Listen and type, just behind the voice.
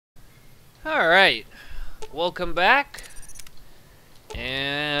Alright, welcome back,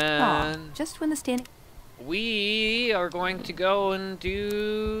 and Just when the standing... we are going to go and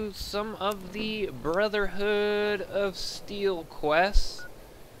do some of the Brotherhood of Steel quests.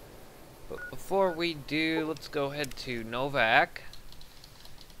 But before we do, let's go ahead to Novak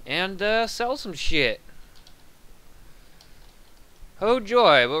and sell some shit. Oh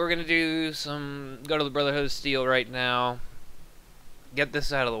joy, but we're gonna do go to the Brotherhood of Steel right now, get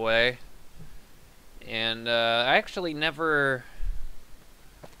this out of the way. And I actually never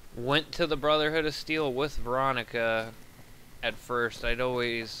went to the Brotherhood of Steel with Veronica at first. I'd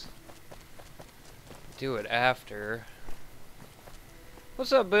always do it after.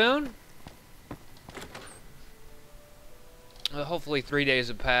 What's up, Boone? Hopefully 3 days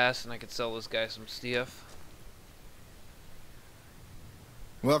have passed and I could sell this guy some stuff.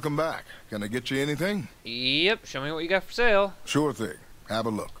 Welcome back. Can I get you anything? Yep, show me what you got for sale. Sure thing. Have a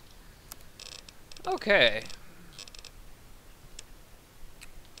look. Okay.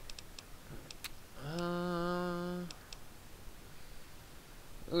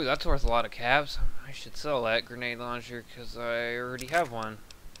 Ooh, that's worth a lot of caps. I should sell that grenade launcher because I already have one.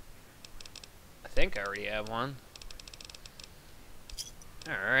 I think I already have one.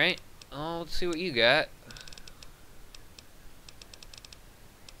 Alright. Oh, let's see what you got.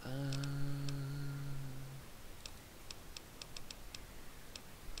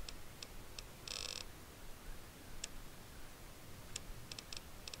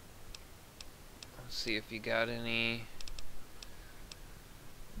 Let's see if you got any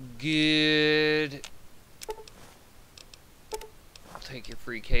good. I'll take your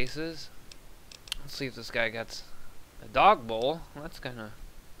free cases. Let's see if this guy got a dog bowl. That's kinda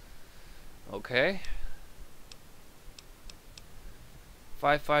okay.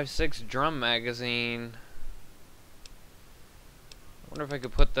 5.56 drum magazine. I wonder if I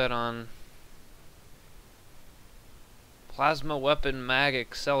could put that on plasma weapon mag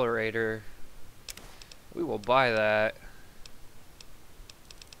accelerator. We will buy that.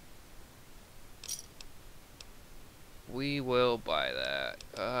 We will buy that.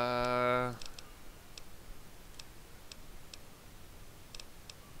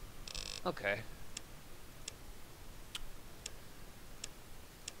 Okay.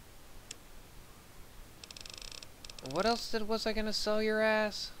 What else was I gonna sell your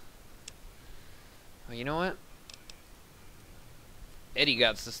ass? Oh, you know what? Eddie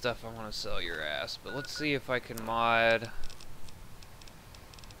got the stuff I want to sell your ass, but let's see if I can mod.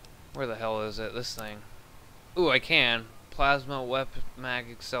 Where the hell is it? This thing. Ooh, I can. Plasma weapon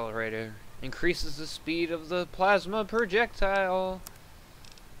mag accelerator. Increases the speed of the plasma projectile.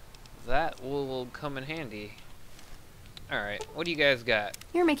 That will come in handy. Alright, what do you guys got?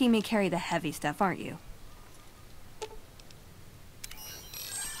 You're making me carry the heavy stuff, aren't you?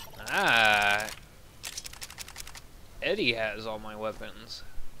 Ah. Eddie has all my weapons.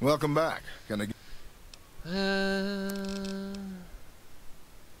 Welcome back. Can I get...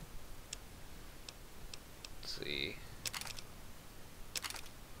 Let's see.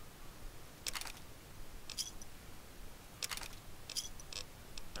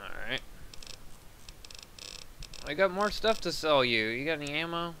 Alright. I got more stuff to sell you. You got any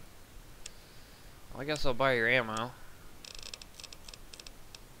ammo? Well, I guess I'll buy your ammo.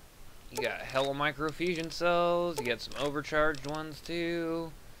 You got hella microfusion cells, you got some overcharged ones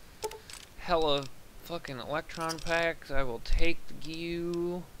too. Hella fucking electron packs, I will take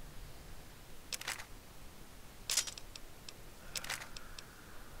you.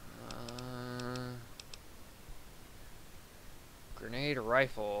 Grenade or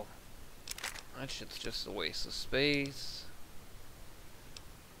rifle. That shit's just a waste of space.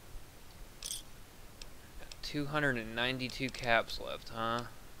 Got 292 caps left, huh?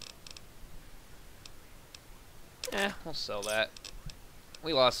 We'll sell that.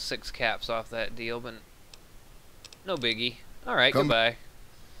 We lost 6 caps off that deal, but no biggie. Alright, goodbye.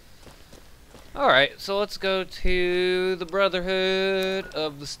 Alright, so let's go to the Brotherhood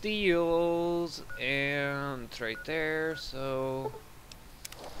of the Steels, and it's right there, so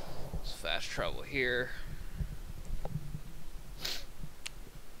let's fast travel here.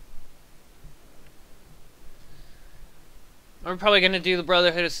 I'm probably going to do the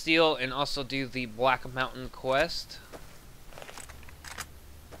Brotherhood of Steel and also do the Black Mountain quest.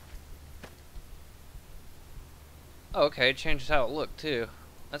 Oh, okay, it changes how it looked too.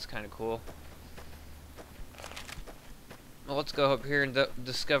 That's kind of cool. Well, let's go up here and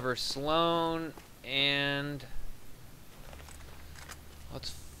discover Sloan, and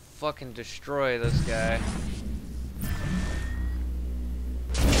let's fucking destroy this guy.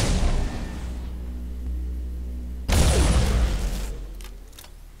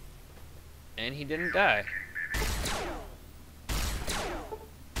 And he didn't die.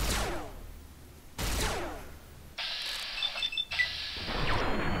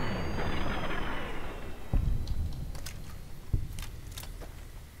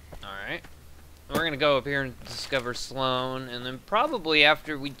 Alright. We're gonna go up here and discover Sloan, and then probably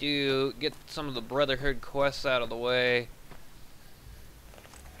after we do get some of the Brotherhood quests out of the way,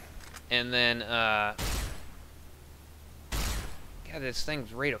 and then, God, this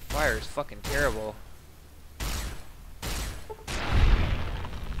thing's rate of fire is fucking terrible.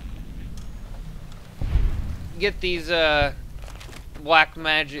 Get these, Black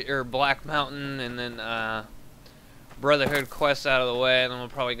Magic, or Black Mountain, and then, Brotherhood quests out of the way, and then we'll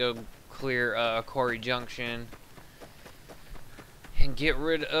probably go clear, Quarry Junction. And get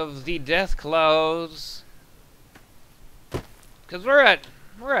rid of the death claws. Cause we're at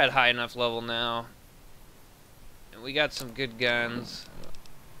high enough level now. And we got some good guns.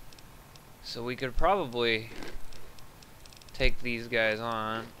 So we could probably take these guys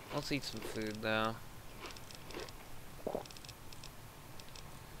on. Let's eat some food though.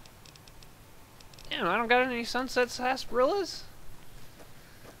 Damn, I don't got any sunset sarsaparillas?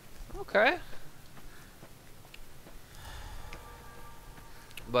 Okay.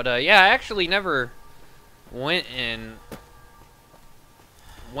 But yeah, I actually never went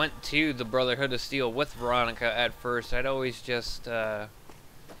to the Brotherhood of Steel with Veronica at first. I'd always just, you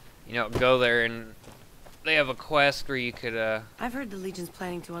know, go there, and they have a quest where you could, I've heard the Legion's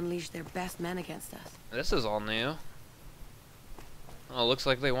planning to unleash their best men against us. This is all new. Oh, looks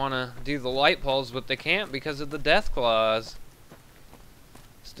like they want to do the light poles, but they can't because of the death claws.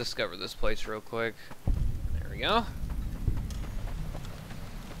 Let's discover this place real quick. There we go.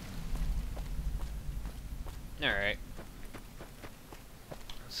 Alright.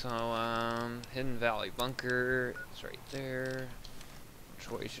 So, Hidden Valley Bunker is right there.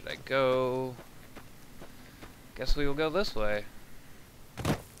 Which way should I go? Guess we will go this way.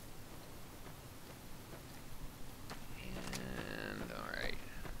 And, alright.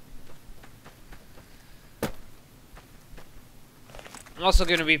 I'm also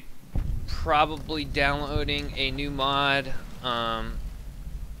going to be probably downloading a new mod,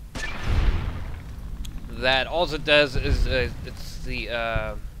 that all it does is, it's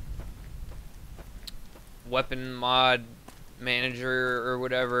the, weapon mod manager or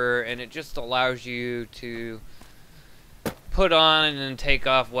whatever, and it just allows you to put on and then take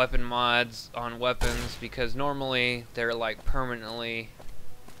off weapon mods on weapons, because normally they're like permanently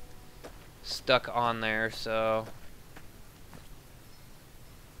stuck on there. So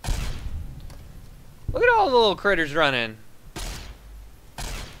look at all the little critters running.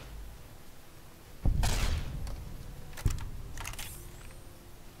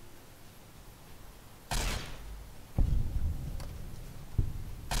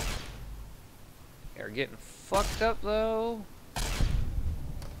 They're getting fucked up though.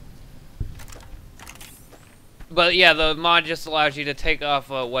 But yeah, the mod just allows you to take off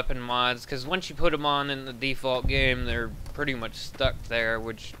weapon mods, because once you put them on in the default game, they're pretty much stuck there,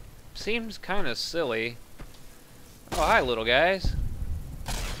 which seems kind of silly. Oh, hi, little guys.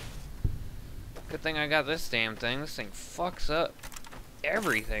 Good thing I got this damn thing. This thing fucks up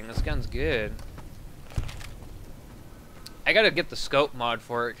everything. This gun's good. I gotta get the scope mod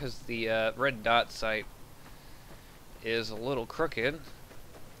for it, because the red dot sight is a little crooked.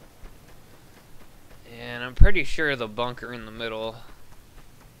 And I'm pretty sure the bunker in the middle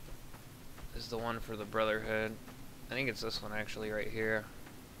is the one for the Brotherhood. I think it's this one actually right here.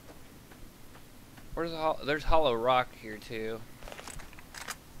 Where's the there's hollow rock here too.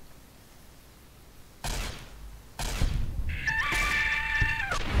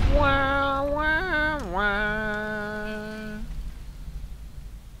 Wah, wah, wah.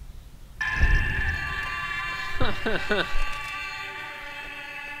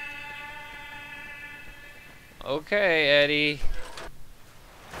 Okay, Eddie.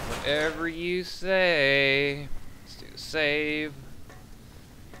 Whatever you say. Let's do a save.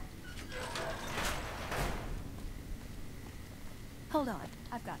 Hold on,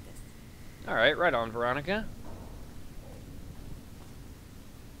 I've got this. Alright, right on, Veronica.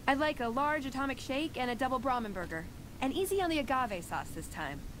 I'd like a large atomic shake and a double Brahmin burger. And easy on the agave sauce this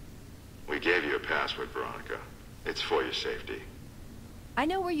time. We gave you a password, Veronica. It's for your safety. I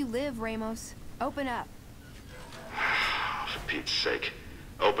know where you live, Ramos. Open up. For Pete's sake.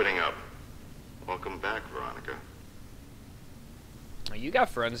 Opening up. Welcome back, Veronica. You got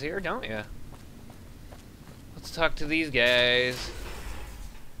friends here, don't you? Let's talk to these guys.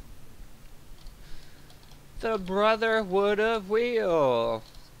 The Brotherhood of Steel.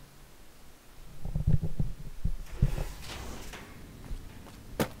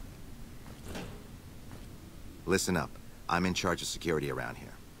 Listen up. I'm in charge of security around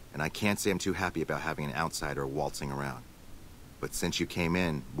here, and I can't say I'm too happy about having an outsider waltzing around. But since you came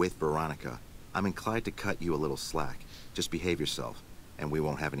in with Veronica, I'm inclined to cut you a little slack. Just behave yourself, and we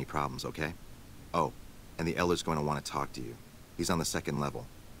won't have any problems, okay? Oh, and the Elder's going to want to talk to you. He's on the 2nd level.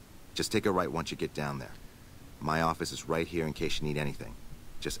 Just take a right once you get down there. My office is right here in case you need anything.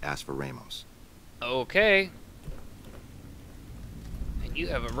 Just ask for Ramos. Okay. And you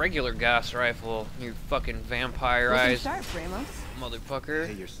have a regular gas rifle, you fucking vampire Looking eyes, sharp, Ramos. motherfucker.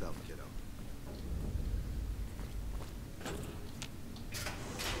 Behave yourself, kiddo.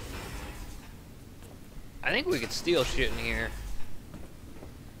 I think we could steal shit in here.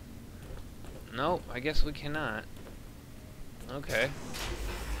 Nope, I guess we cannot. Okay.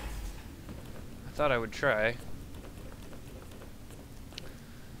 I thought I would try.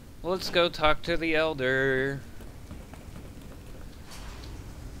 Let's go talk to the Elder.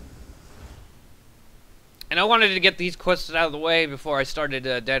 And I wanted to get these quests out of the way before I started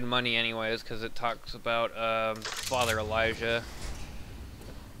Dead Money anyways, because it talks about Father Elijah,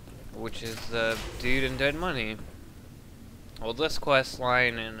 which is the dude in Dead Money. Well, this quest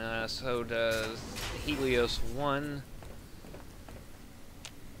line, and so does Helios 1.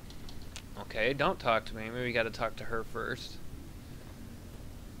 Okay, don't talk to me. Maybe we gotta talk to her first.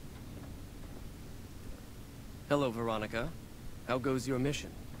 Hello, Veronica. How goes your mission?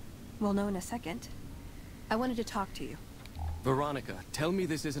 We'll know in a second. I wanted to talk to you. Veronica, tell me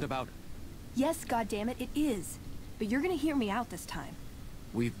this isn't about... Yes, goddammit, it is. But you're gonna hear me out this time.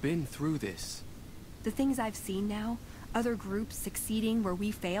 We've been through this. The things I've seen now, other groups succeeding where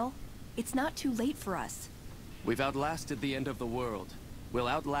we fail, it's not too late for us. We've outlasted the end of the world. We'll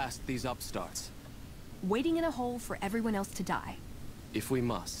outlast these upstarts. Waiting in a hole for everyone else to die. If we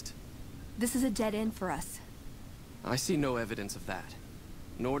must. This is a dead end for us. I see no evidence of that.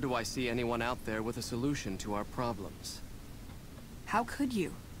 Nor do I see anyone out there with a solution to our problems. How could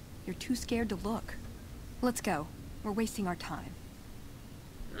you? You're too scared to look. Let's go. We're wasting our time.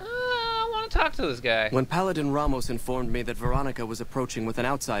 I want to talk to this guy. When Paladin Ramos informed me that Veronica was approaching with an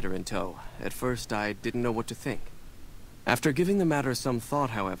outsider in tow, at first I didn't know what to think. After giving the matter some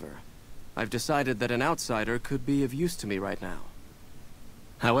thought, however, I've decided that an outsider could be of use to me right now.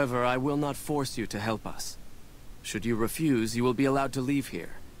 However, I will not force you to help us. Should you refuse, you will be allowed to leave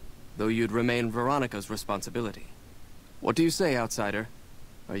here, though you'd remain Veronica's responsibility. What do you say, outsider?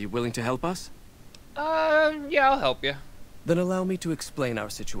 Are you willing to help us? Yeah, I'll help you. Then allow me to explain our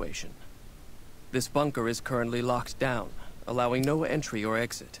situation. This bunker is currently locked down, allowing no entry or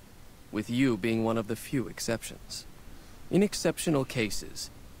exit, with you being one of the few exceptions. In exceptional cases,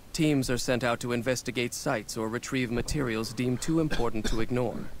 teams are sent out to investigate sites or retrieve materials deemed too important to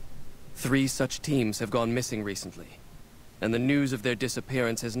ignore. 3 such teams have gone missing recently, and the news of their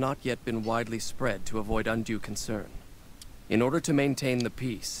disappearance has not yet been widely spread to avoid undue concern. In order to maintain the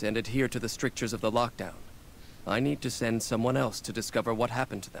peace and adhere to the strictures of the lockdown, I need to send someone else to discover what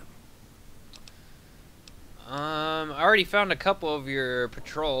happened to them. I already found a couple of your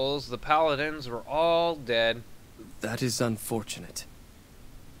patrols. The paladins were all dead. That is unfortunate.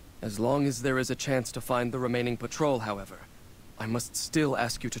 As long as there is a chance to find the remaining patrol, however, I must still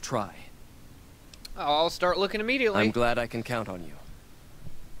ask you to try. I'll start looking immediately. I'm glad I can count on you.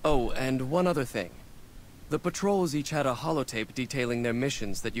 Oh, and one other thing. The patrols each had a holotape detailing their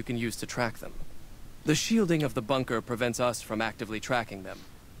missions that you can use to track them. The shielding of the bunker prevents us from actively tracking them,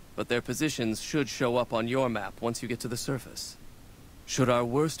 but their positions should show up on your map once you get to the surface. Should our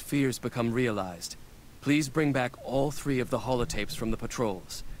worst fears become realized, please bring back all 3 of the holotapes from the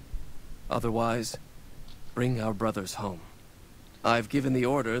patrols. Otherwise, bring our brothers home. I've given the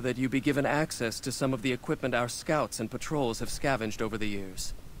order that you be given access to some of the equipment our scouts and patrols have scavenged over the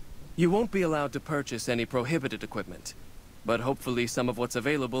years. You won't be allowed to purchase any prohibited equipment, but hopefully some of what's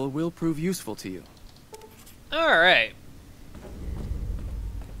available will prove useful to you. Alright.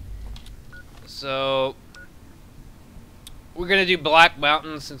 So, we're gonna do Black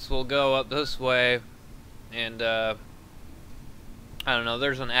Mountain since we'll go up this way. And, I don't know,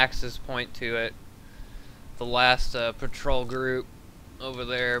 there's an access point to it. The last patrol group over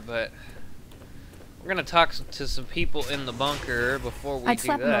there, but we're gonna talk to some people in the bunker before we I'd do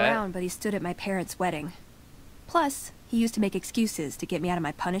slap him that. around, but he stood at my parents' wedding. Plus, he used to make excuses to get me out of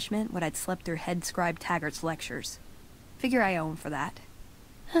my punishment when I'd slept through Head Scribe Taggart's lectures. Figure I owe him for that.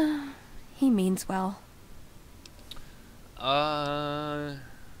 He means well.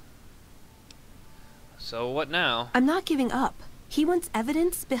 So what now? I'm not giving up. He wants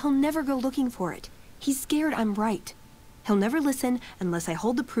evidence, but he'll never go looking for it. He's scared I'm right. He'll never listen unless I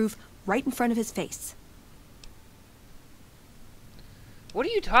hold the proof right in front of his face. What are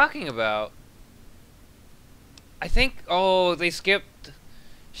you talking about? I think... Oh, they skipped...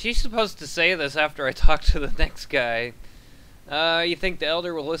 She's supposed to say this after I talk to the next guy. You think the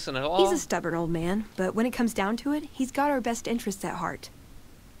Elder will listen at all? He's a stubborn old man, but when it comes down to it, he's got our best interests at heart.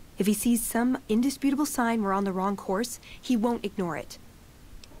 If he sees some indisputable sign we're on the wrong course, he won't ignore it.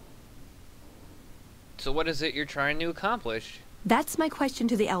 So what is it you're trying to accomplish? That's my question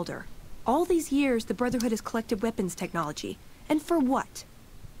to the Elder. All these years, the Brotherhood has collected weapons technology. And for what?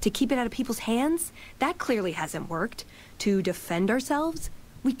 To keep it out of people's hands? That clearly hasn't worked. To defend ourselves?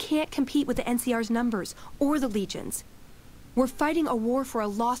 We can't compete with the NCR's numbers, or the Legion's. We're fighting a war for a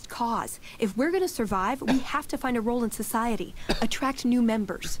lost cause. If we're gonna survive, we have to find a role in society, attract new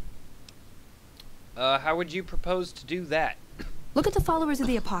members. How would you propose to do that? Look at the followers of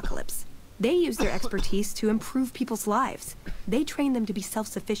the Apocalypse. They use their expertise to improve people's lives. They train them to be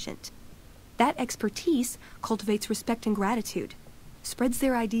self-sufficient. That expertise cultivates respect and gratitude, spreads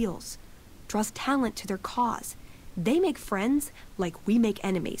their ideals, draws talent to their cause. They make friends like we make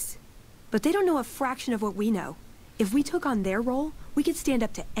enemies. But they don't know a fraction of what we know. If we took on their role, we could stand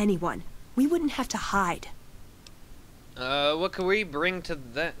up to anyone. We wouldn't have to hide. What could we bring to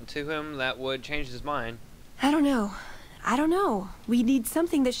him that would change his mind? I don't know. We need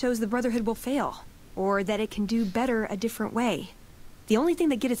something that shows the Brotherhood will fail, or that it can do better a different way. The only thing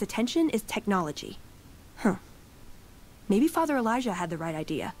that gets his attention is technology. Maybe Father Elijah had the right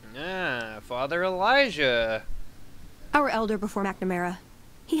idea. Father Elijah. Our Elder before McNamara.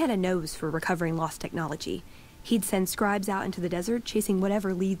 He had a nose for recovering lost technology. He'd send scribes out into the desert, chasing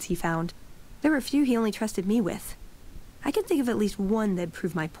whatever leads he found. There were a few he only trusted me with. I can think of at least one that'd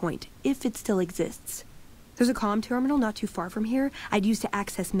prove my point, if it still exists. There's a comm terminal not too far from here I'd use to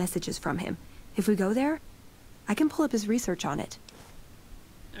access messages from him. If we go there, I can pull up his research on it.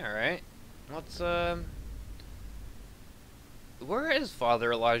 Alright. Let's, where is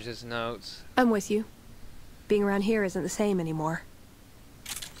Father Elijah's notes? I'm with you. Being around here isn't the same anymore.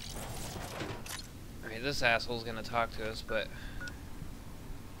 Alright, this asshole's gonna talk to us, but...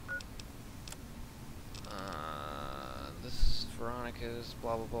 this is Veronica's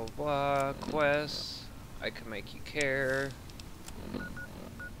blah blah blah blah quests. I could make you care.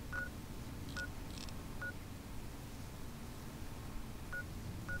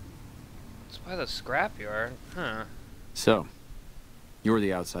 It's by the scrapyard, huh? So, you're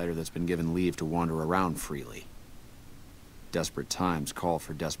the outsider that's been given leave to wander around freely. Desperate times call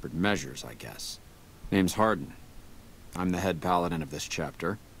for desperate measures, I guess. Name's Hardin. I'm the head paladin of this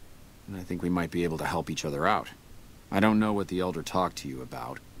chapter, and I think we might be able to help each other out. I don't know what the Elder talked to you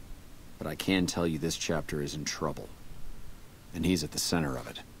about, but I can tell you this chapter is in trouble. And he's at the center of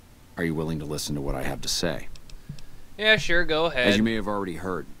it. Are you willing to listen to what I have to say? Yeah, sure, go ahead. As you may have already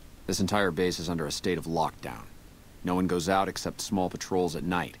heard, this entire base is under a state of lockdown. No one goes out except small patrols at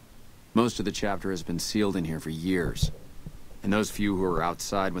night. Most of the chapter has been sealed in here for years. And those few who were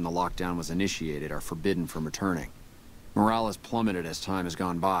outside when the lockdown was initiated are forbidden from returning. Morale has plummeted as time has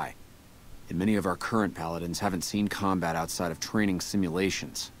gone by. And many of our current paladins haven't seen combat outside of training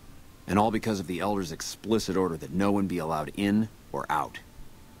simulations. And all because of the Elder's explicit order that no one be allowed in or out.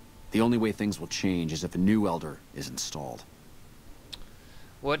 The only way things will change is if a new Elder is installed.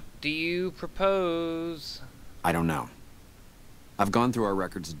 What do you propose? I don't know. I've gone through our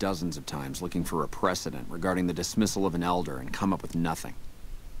records dozens of times looking for a precedent regarding the dismissal of an Elder and come up with nothing.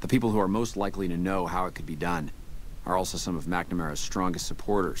 The people who are most likely to know how it could be done are also some of McNamara's strongest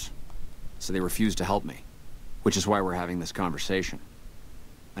supporters. So they refuse to help me, which is why we're having this conversation.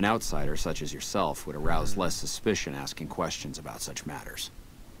 An outsider such as yourself would arouse less suspicion asking questions about such matters.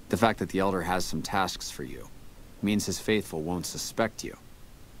 The fact that the Elder has some tasks for you means his faithful won't suspect you,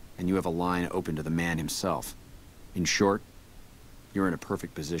 and you have a line open to the man himself. In short, you're in a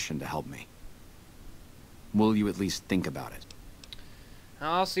perfect position to help me. Will you at least think about it?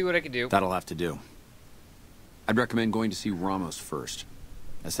 I'll see what I can do. That'll have to do. I'd recommend going to see Ramos first.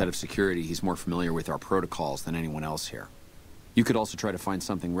 As head of security, he's more familiar with our protocols than anyone else here. You could also try to find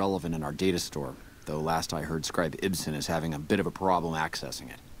something relevant in our data store, though last I heard Scribe Ibsen is having a bit of a problem accessing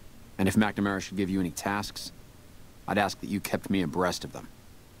it. And if McNamara should give you any tasks, I'd ask that you kept me abreast of them.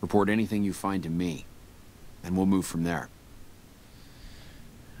 Report anything you find to me, and we'll move from there.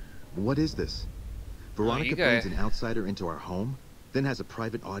 What is this? Veronica brings an outsider into our home, then has a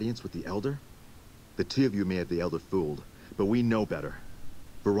private audience with the Elder? The two of you may have the Elder fooled, but we know better.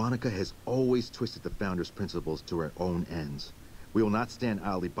 Veronica has always twisted the Founder's principles to her own ends. We will not stand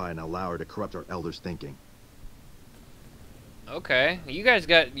idly by and allow her to corrupt our Elder's thinking. Okay, you guys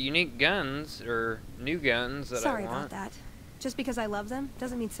got unique guns, or new guns that Sorry I want. about that. Just because I love them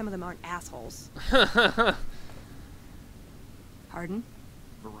doesn't mean some of them aren't assholes. Pardon?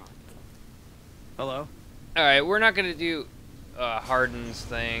 Hello? Alright, we're not gonna do Hardin's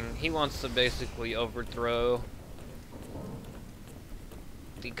thing. He wants to basically overthrow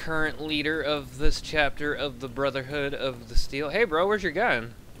the current leader of this chapter of the Brotherhood of the Steel. Hey bro, where's your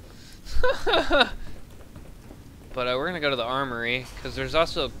gun? But we're gonna go to the armory, because there's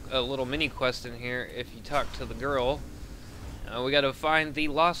also a little mini quest in here if you talk to the girl. We gotta find the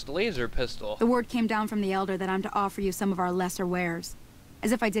lost laser pistol. The word came down from the Elder that I'm to offer you some of our lesser wares.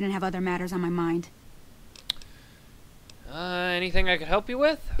 As if I didn't have other matters on my mind. Anything I could help you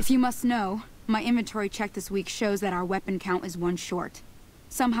with? If you must know, my inventory check this week shows that our weapon count is 1 short.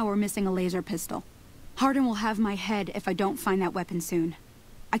 Somehow we're missing a laser pistol. Hardin will have my head if I don't find that weapon soon.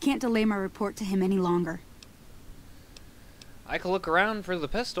 I can't delay my report to him any longer. I could look around for the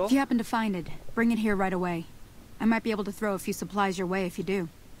pistol. If you happen to find it, bring it here right away. I might be able to throw a few supplies your way if you do.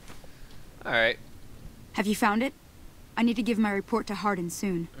 Alright. Have you found it? I need to give my report to Hardin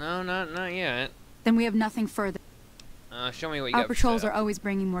soon. No, not yet. Then we have nothing further. Show me what you Our got for patrols sale. are always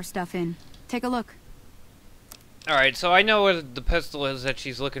bringing more stuff in. Take a look. Alright, so I know what the pistol is that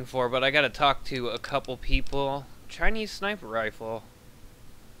she's looking for, but I gotta talk to a couple people. Chinese sniper rifle.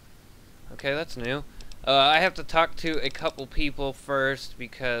 Okay, that's new. I have to talk to a couple people first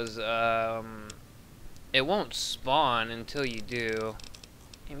because, it won't spawn until you do.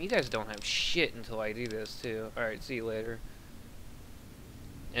 Damn, you guys don't have shit until I do this, too. Alright, see you later.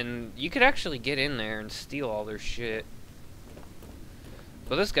 And you could actually get in there and steal all their shit.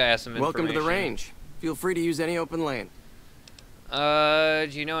 But this guy has some information. Welcome to the range. Feel free to use any open lane. Do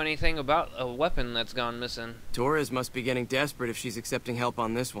you know anything about a weapon that's gone missing? Torres must be getting desperate if she's accepting help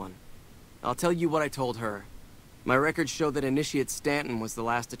on this one. I'll tell you what I told her. My records show that Initiate Stanton was the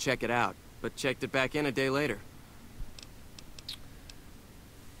last to check it out, but checked it back in a day later.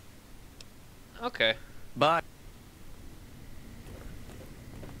 Okay. Bye.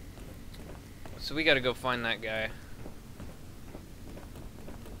 So we gotta go find that guy.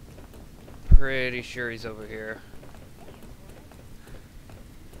 Pretty sure he's over here.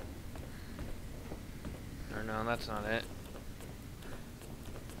 Or no, that's not it.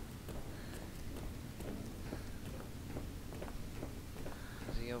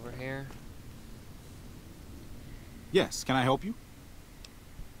 Is he over here? Yes, can I help you?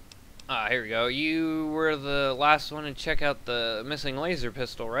 Ah, here we go. You were the last one to check out the missing laser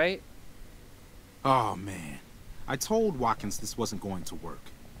pistol, right? Oh, man. I told Watkins this wasn't going to work.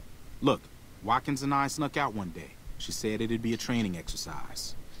 Look, Watkins and I snuck out one day. She said it'd be a training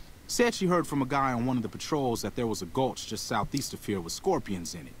exercise. Said she heard from a guy on one of the patrols that there was a gulch just southeast of here with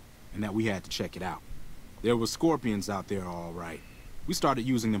scorpions in it, and that we had to check it out. There were scorpions out there, all right. We started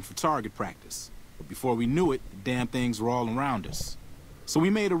using them for target practice, but before we knew it, the damn things were all around us. So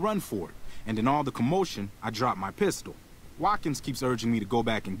we made a run for it, and in all the commotion, I dropped my pistol. Watkins keeps urging me to go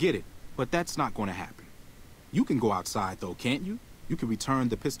back and get it, but that's not going to happen. You can go outside, though, can't you? You can return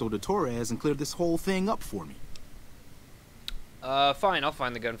the pistol to Torres and clear this whole thing up for me. Fine, I'll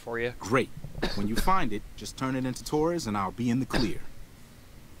find the gun for you. Great. When you find it, just turn it into Torres and I'll be in the clear.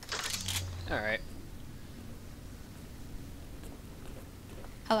 Alright.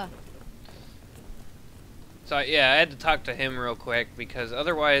 Hello. So, yeah, I had to talk to him real quick because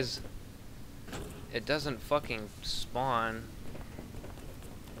otherwise it doesn't fucking spawn.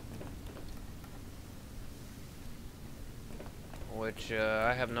 Which,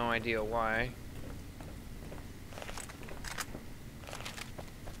 I have no idea why.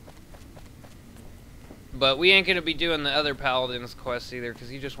 But we ain't gonna be doing the other Paladin's quest either, because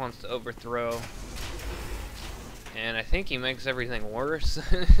he just wants to overthrow. And I think he makes everything worse.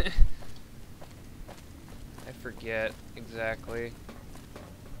 I forget exactly.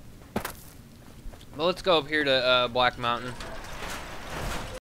 But let's go up here to Black Mountain.